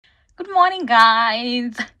Good morning,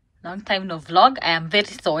 guys. Long time no vlog. I am very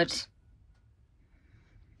sorry.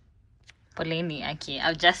 Poleni, okay.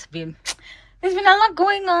 There's been a lot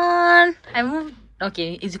going on. I moved.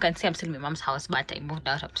 Okay, as you can see, I'm still in my mom's house, but I moved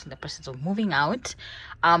out. I'm still in the process of moving out.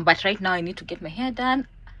 But right now I need to get my hair done.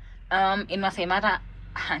 In Masai Mara,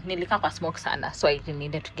 nilika kwa smoke sana, so I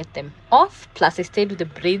needed to get them off. Plus, I stayed with the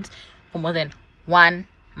braids for more than 1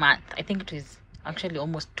 month. I think it was actually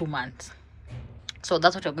almost 2 months. So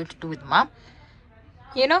that's what we're going to do with mom.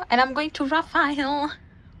 You know, and I'm going to Raphael.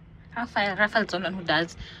 Raphael's the one who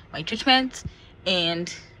does my treatments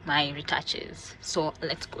and my retouches. So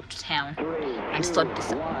let's go to town and sort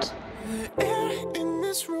this out. The air in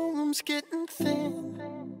this room's getting thin.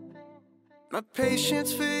 My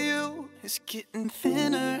patience for you is getting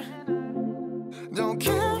thinner. Don't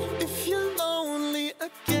care if you're lonely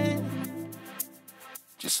again.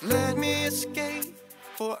 Just let me escape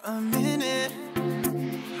for a minute.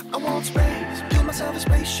 I want space, build myself a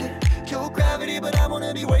spaceship. Your gravity, but I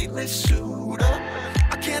wanna be weightless. Suit up,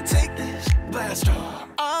 I can't take this blast off.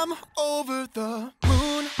 I'm over the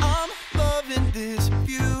moon, I'm loving this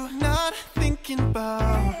view. Not thinking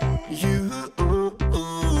about you.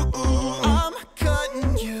 I'm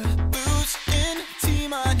cutting you loose in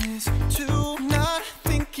T-2. Not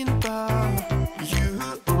thinking about you.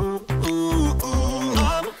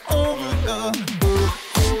 I'm over the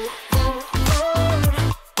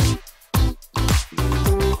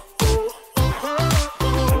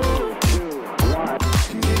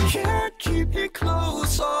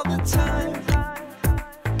close all the time.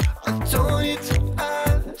 I don't need to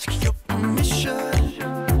ask your permission,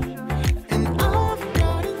 and I've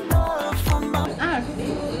got enough on my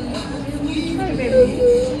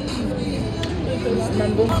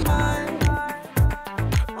mind.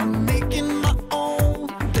 I'm making my own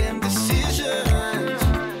damn decisions.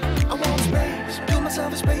 I want space, build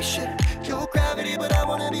myself a spaceship. Your gravity, but I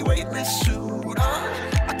wanna be weightless. Suit up,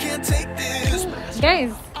 I can't take this.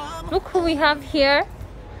 Guys, look who we have here.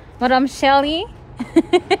 Madam Shelly.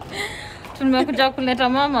 Tumekuja kuleta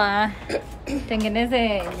mama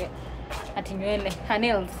tengeneze ati nywele, her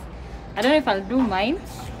nails. I don't know if I'll do mine,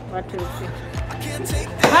 but we'll see. I can't take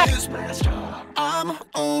this. I'm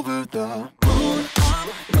over the moon. I'm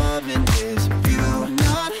loving this view.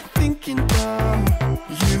 Not thinking about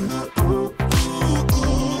you.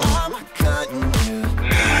 I'm cutting you.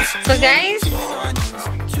 So guys,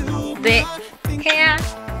 the hair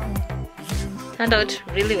turned out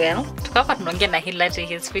really well. Tukapa tunaongea na Hillary,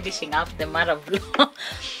 he's finishing up the Mara vlog.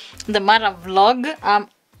 The Mara vlog.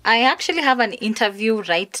 I actually have an interview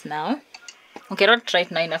right now. Okay, not right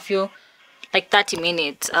now, in a few, like 30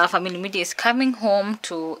 minutes. Family Media is coming home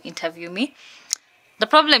to interview me. The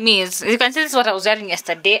problem is, you can see this is what I was wearing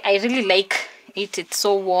yesterday. I really like it. It's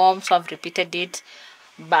so warm, so I've repeated it.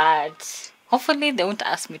 But hopefully they won't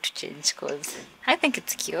ask me to change because I think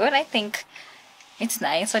it's cute. I think it's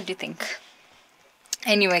nice. What do you think?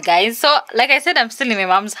 Anyway, guys, so like I said, I'm still in my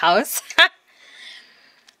mom's house.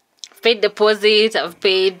 I've paid deposit, I've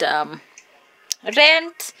paid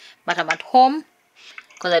rent, but I'm at home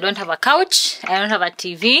because I don't have a couch, I don't have a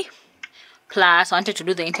TV. Plus, I wanted to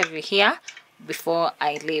do the interview here before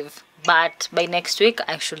I leave, but by next week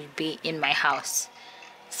I should be in my house.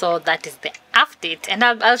 So that is the update, and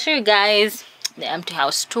I'll show you guys the Empty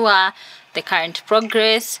House tour, the current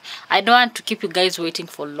progress. I don't want to keep you guys waiting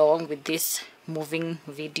for long with this moving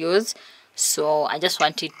videos, so I just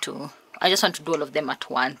want to do all of them at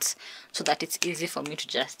once so that it's easy for me to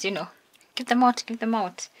just, you know, give them out.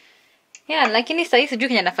 Yeah, lakini sasa sijui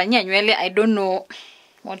kenya nafanyia nywele. I don't know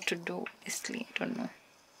what to do, honestly. I don't know.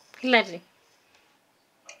 Hillary.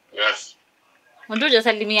 Yes. Undu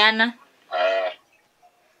jasalimiana.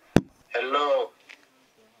 Hello.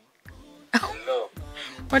 Hello.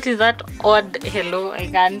 What is that odd hello? I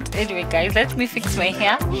can't. Anyway, guys, let me fix my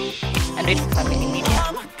hair and wait for Family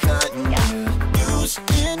Media. Yeah.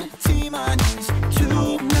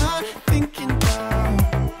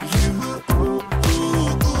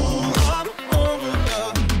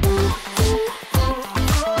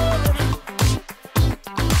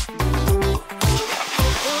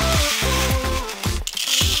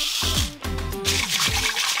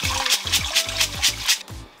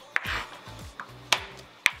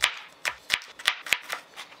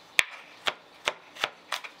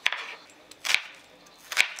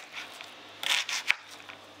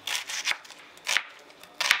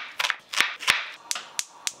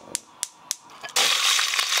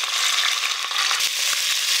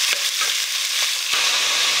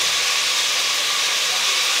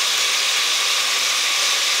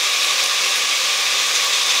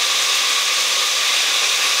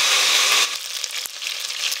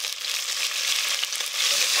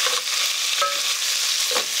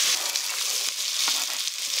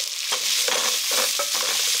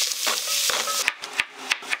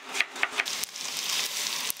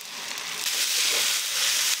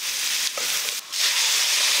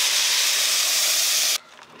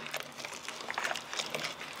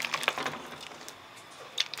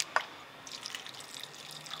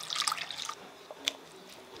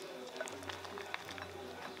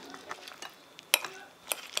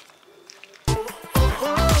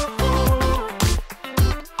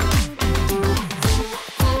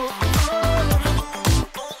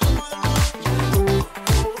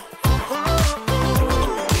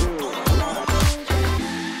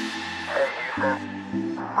 We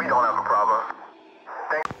don't have a problem.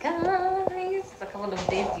 Guys, it's a couple of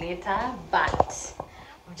days later, but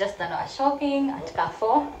we've just done our shopping at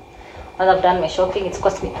Carrefour. Once I've done my shopping, it's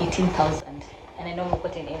cost me 18,000, and I know we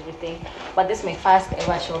put in everything, but this is my first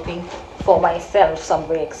ever shopping for myself, so I'm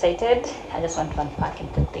very excited. I just want to unpack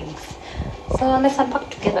into things, so let's unpack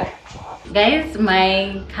together. Guys,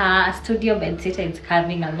 my car studio bed sitter is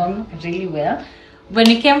coming along really well. When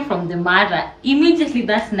we came from the Mara, immediately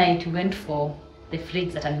that night we went for the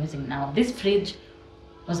fridge that I'm using now. This fridge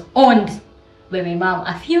was owned by my mom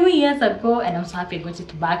a few years ago, and I'm so happy I got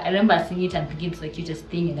it back. I remember seeing it and thinking it's the cutest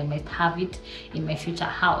thing, and I might have it in my future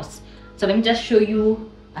house. So let me just show you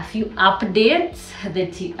a few updates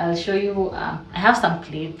that I'll show you. I have some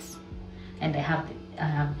plates, and I have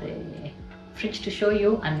the fridge to show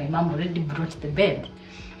you, and my mom already brought the bed,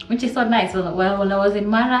 which is so nice. Well, when I was in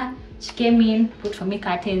Mara, she came in, put for me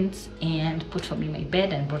curtains, and put for me my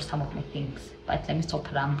bed, and brought some of my things. But let me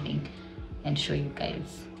stop rambling and show you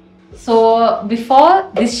guys. So before,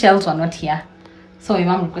 these shelves were not here, so my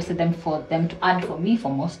mom requested them to add for me for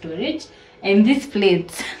more storage. And these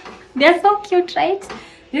plates, they're so cute, right?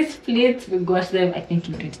 These plates, we got them I think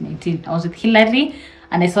in 2019. I was with Hillary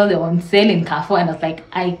and I saw them on sale in Carrefour, and I was like,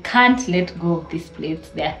 I can't let go of these plates,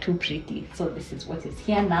 they are too pretty. So this is what is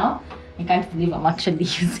here now. I can't believe I'm actually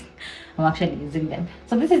using them.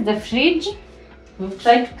 So this is the fridge. We've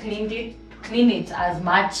tried to clean it as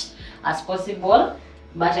much as possible,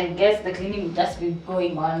 but I guess the cleaning will just be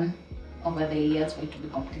going on over the years for it to be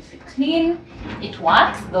completely clean. It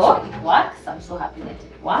works though, it works. I'm so happy that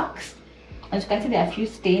it works. As you can see, there are a few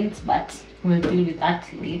stains, but we'll deal with that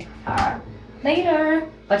later.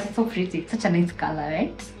 But it's so pretty, it's such a nice color,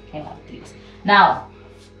 right? I love it. Now,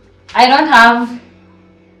 I don't have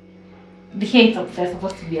the hate of there's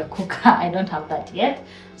supposed to be a cooker. I don't have that yet,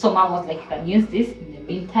 so mom was like, you can use this in the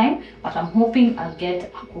meantime, but I'm hoping I'll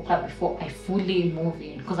get a cooker before I fully move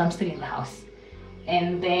in, because I'm still in the house.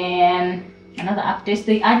 And then another update,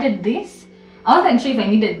 they added this. I wasn't sure if I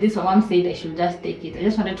needed this, so mom said I should just take it. I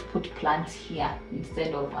just wanted to put plants here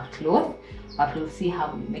instead of a cloth, but we'll see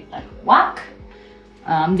how we make that work.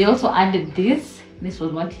 They also added this. This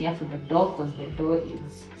was not here for the door because the door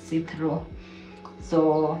is see-through.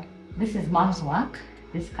 So this is mom's work,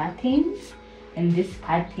 these curtains, and these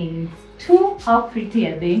curtains too. How pretty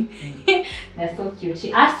are they? They're so cute.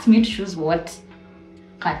 She asked me to choose what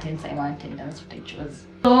curtains I wanted, and that's what I chose.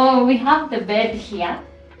 So we have the bed here.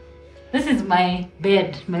 This is my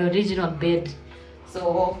bed, my original bed.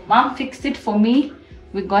 So mom fixed it for me.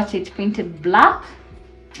 We got it painted black,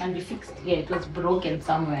 and we fixed it here. It was broken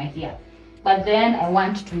somewhere here. But then I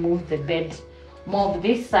want to move the bed more of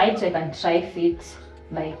this side so I can try fit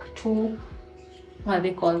like two, what are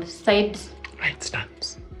they called, side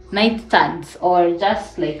nightstands, or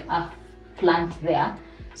just like a plant there.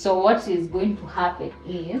 So what is going to happen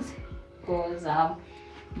is, because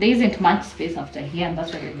there isn't much space after here, and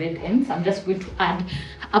that's where the bed ends, I'm just going to add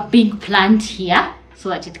a big plant here so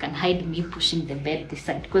that it can hide me pushing the bed this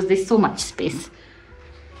side, because there's so much space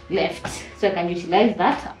left. So I can utilize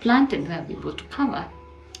that plant, and then I'll be able to cover.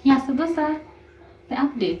 Yeah, so those are the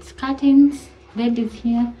updates. Curtains, bed is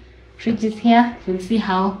here, fridge is here. We'll see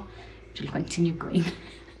how it will continue going.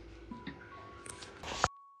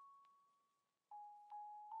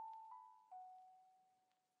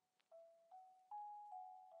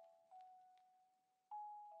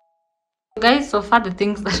 Guys, so far the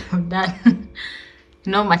things that I've done,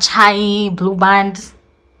 you know, machai, blue band,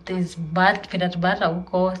 there's peanut butter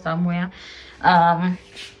uko somewhere.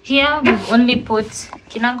 Here we've only put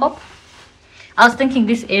kinangop. I was thinking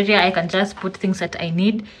this area I can just put things that I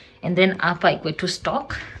need, and then upper I go to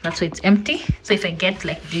stock. That's why it's empty. So if I get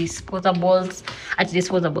like disposables,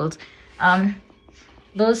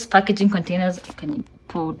 those packaging containers, I can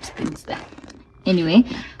put things there. Anyway,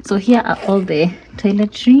 so here are all the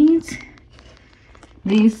toiletries.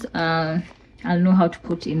 These I'll know how to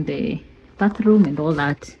put in the bathroom and all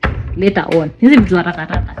that later on.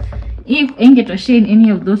 If I get to shade any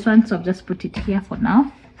of those ones, so I've just put it here for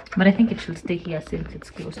now. But I think it should stay here since it's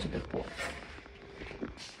close to the pool.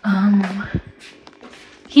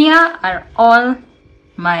 Here are all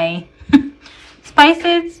my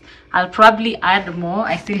spices. I'll probably add more.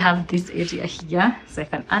 I still have this area here, so I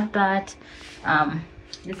can add that.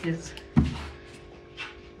 This is,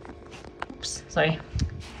 oops, sorry.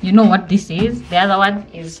 You know what this is. The other one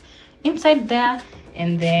is inside there,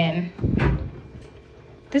 and then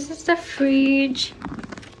this is the fridge.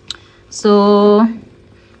 So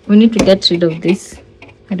we need to get rid of this.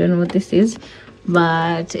 I don't know what this is,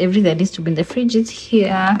 but everything that needs to be in the fridge is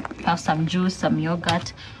here. I have some juice, some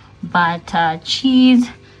yogurt, butter, cheese,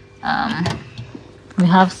 We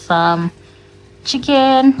have some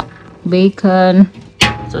chicken, bacon,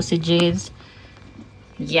 sausages.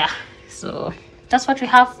 Yeah, so that's what we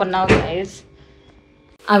have for now, guys.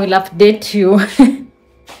 I will update you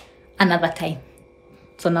another time.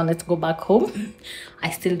 So now let's go back home. I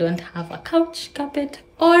still don't have a couch, carpet,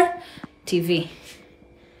 or TV.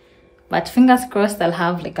 But fingers crossed I'll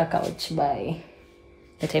have like a couch by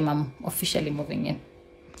the time I'm officially moving in.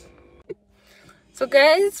 So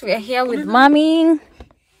guys, we are here with mommy.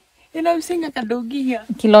 And I'm seeing like a doggy here.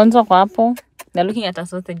 Kilonzo kwa hapo. They're looking at a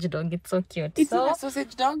sausage dog. It's so cute. It's a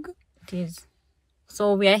sausage dog? It is.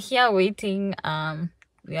 So we are here waiting.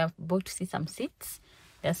 We are about to see some seats.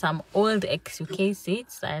 There's some old XUK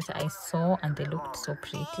seats that I saw and they looked so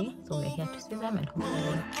pretty. So we're here to see them and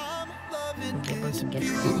hopefully we'll be able to get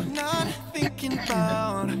them. Not thinking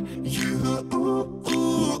about you.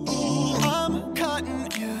 I'm cutting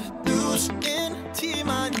you loose in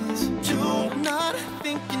T-minus 2. Not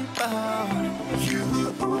thinking about you.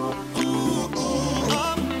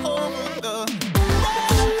 I'm over the.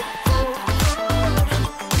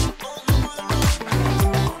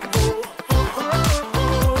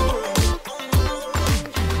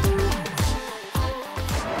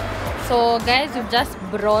 So guys, we've just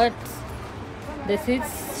brought the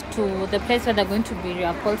seats to the place where they're going to be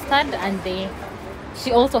reupholstered, and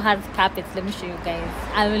she also has carpets. Let me show you guys.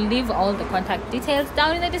 I will leave all the contact details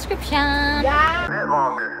down in the description. A bit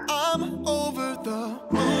longer. I'm over the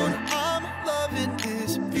moon. I'm loving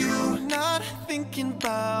this view. Not thinking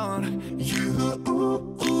about you.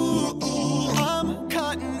 I'm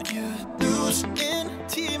cutting you loose in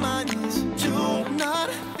T-minus 2. Not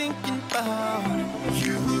thinking about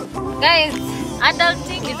you. Guys,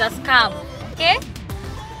 adulting is a scam, okay?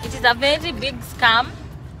 It is a very big scam.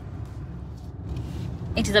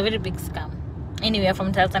 It is a very big scam. Anyway,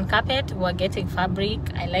 from Tiles and Carpet, we're getting fabric.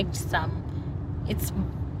 I liked some. It's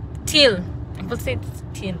teal. People say it's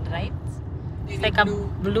teal, right? It's like a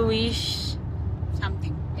bluish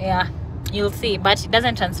something. Yeah, you'll see. But it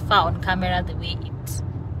doesn't transfer on camera the way it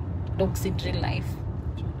looks in real life.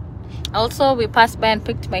 Also, we passed by and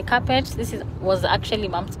picked my carpet. This was actually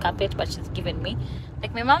mom's carpet, but she's given me.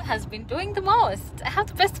 Like, my mom has been doing the most. I have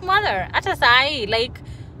the best mother. Ata sai, like,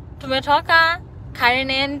 tumetoka Karen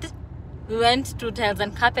End, we went to Tiles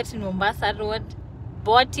and Carpet in Mombasa Road,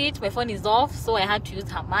 bought it. My phone is off, so I had to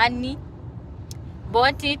use her money.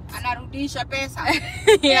 Bought it. Anarudisha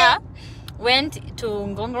pesa. Yeah. Went to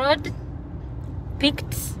Ngong Road,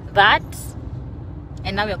 picked that,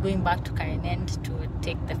 and now we're going back to Karen End to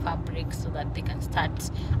take the fabric so that they can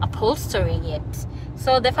start upholstering it.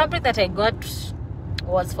 So the fabric that I got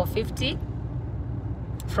was for 50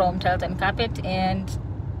 from Tiles and Carpet, and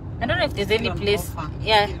I don't know if there's any place.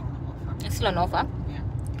 Yeah, it's still on offer. Yeah.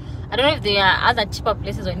 I don't know if there are other cheaper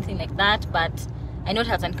places or anything like that, but I know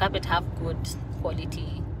Tiles and Carpet have good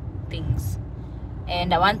quality things,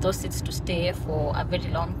 and I want those seats to stay for a very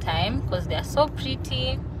long time because they are so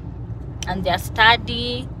pretty and they are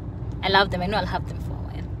sturdy. I love them. I know I'll have them for a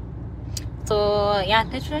while. So yeah,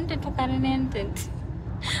 let's run into Karen and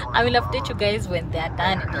I will update you guys when they are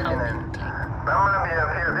done and how they look like. I'm gonna be up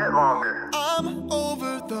here a bit longer. I'm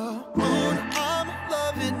over the moon. I'm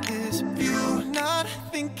loving this view. Not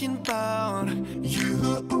thinking about you.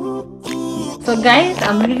 So guys,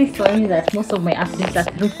 I'm really sorry that most of my updates are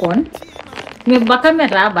through phone. We have a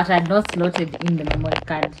camera, but I had not slotted in the memory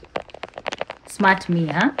card. Smart me,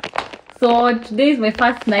 huh? So today is my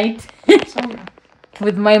first night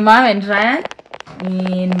with my mom and Ryan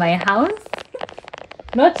in my house.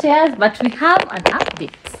 No chairs, but we have an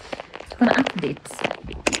update. An update.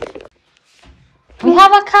 We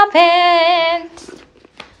have a carpet.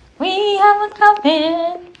 We have a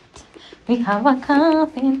carpet. We have a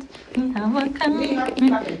carpet. We have a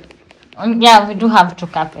carpet. Yeah, we do have two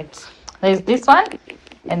carpets. There's this one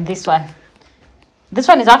and this one. This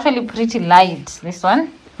one is actually pretty light, this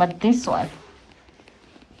one, but this one,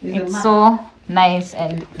 it's so nice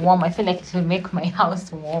and warm. I feel like it will make my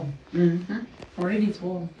house warm. Already it's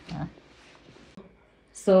warm. Yeah.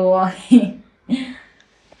 So I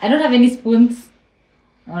don't have any spoons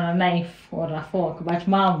or a knife or a fork, but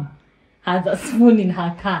mom has a spoon in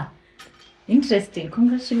her car. Interesting.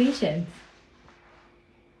 Congratulations.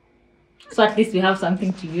 So at least we have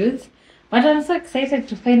something to use. But I'm so excited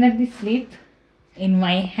to finally sleep in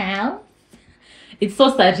my house. It's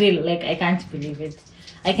so surreal. Like, I can't believe it.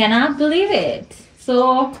 I cannot believe it.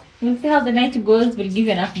 So we'll see how the night goes. We'll give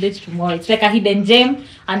you an update tomorrow. It's like a hidden gem,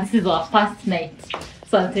 and this is our first night.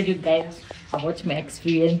 So I'll tell you guys about my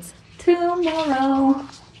experience tomorrow.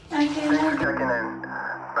 Thanks for checking in.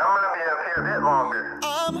 I'm gonna be up here a bit longer.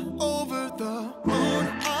 I'm over the moon.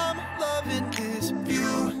 I'm loving this view.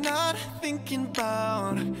 thinking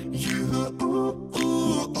about you.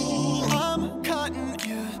 I'm cutting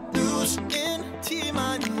you loose in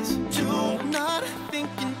T-minus 2, not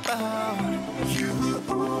thinking about